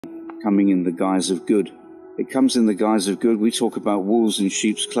coming in the guise of good. It comes in the guise of good. We talk about wolves in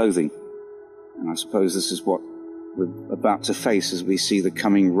sheep's clothing. And I suppose this is what we're about to face as we see the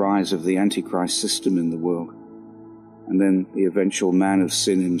coming rise of the Antichrist system in the world, and then the eventual man of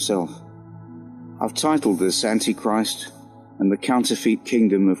sin himself. I've titled this Antichrist and the Counterfeit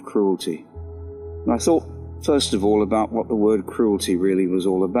Kingdom of Cruelty. And I thought, first of all, about what the word cruelty really was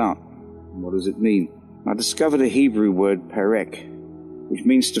all about. And what does it mean? I discovered a Hebrew word, perek, which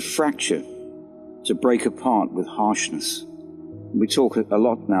means to fracture, to break apart with harshness. We talk a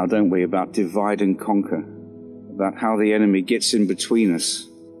lot now, don't we, about divide and conquer, about how the enemy gets in between us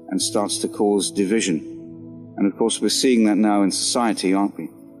and starts to cause division. And of course, we're seeing that now in society, aren't we?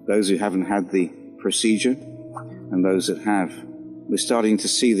 Those who haven't had the procedure and those that have. We're starting to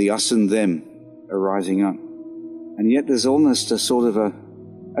see the us and them arising up. And yet there's almost a sort of a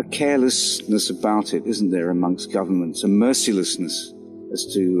carelessness about it, isn't there, amongst governments, a mercilessness as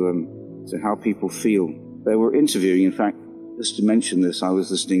to how people feel. They were interviewing, in fact, just to mention this, I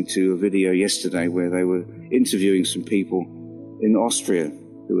was listening to a video yesterday where they were interviewing some people in Austria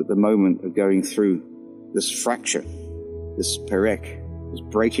who at the moment are going through this fracture, this perek, this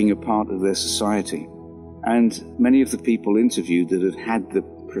breaking apart of their society. And many of the people interviewed that had had the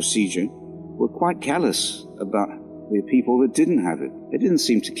procedure were quite callous about the people that didn't have it. They didn't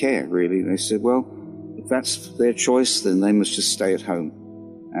seem to care, really. They said, well, if that's their choice, then they must just stay at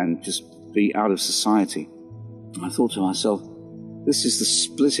home and just be out of society. I thought to myself, this is the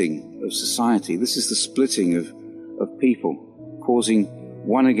splitting of society. This is the splitting of people, causing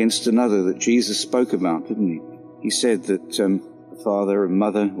one against another that Jesus spoke about, didn't he? He said that a father and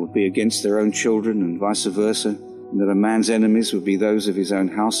mother would be against their own children and vice versa, and that a man's enemies would be those of his own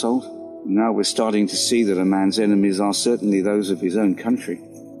household. And now we're starting to see that a man's enemies are certainly those of his own country.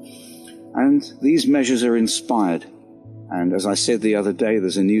 And these measures are inspired. And as I said the other day,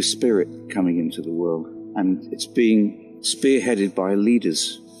 there's a new spirit coming into the world, and it's being spearheaded by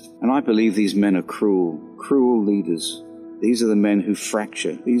leaders. And I believe these men are cruel leaders. These are the men who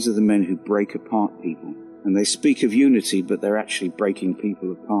fracture. These are the men who break apart people. And they speak of unity, but they're actually breaking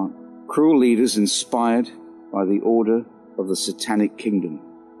people apart. Cruel leaders inspired by the order of the satanic kingdom.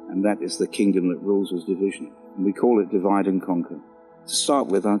 And that is the kingdom that rules with division. And we call it divide and conquer. To start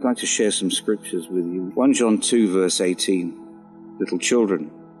with, I'd like to share some scriptures with you. 1 John 2, verse 18. Little children,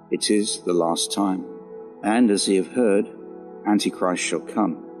 it is the last time. And as ye have heard, Antichrist shall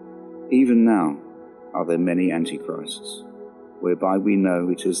come. Even now are there many Antichrists, whereby we know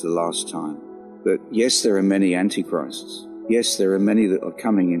it is the last time. But yes, there are many Antichrists. Yes, there are many that are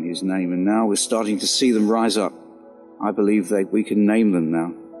coming in his name, and now we're starting to see them rise up. I believe that we can name them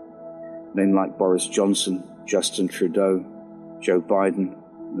now. Men like Boris Johnson, Justin Trudeau, Joe Biden,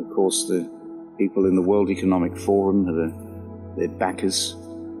 and of course the people in the World Economic Forum that are their backers.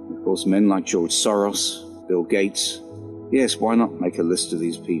 Of course, men like George Soros, Bill Gates. Yes, why not make a list of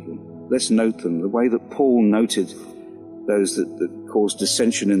these people? Let's note them the way that Paul noted those that cause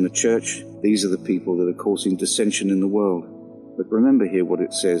dissension in the church. These are the people that are causing dissension in the world. But remember here what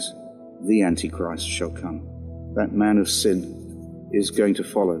it says, the Antichrist shall come. That man of sin is going to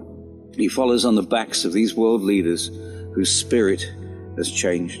follow. He follows on the backs of these world leaders whose spirit has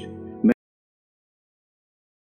changed.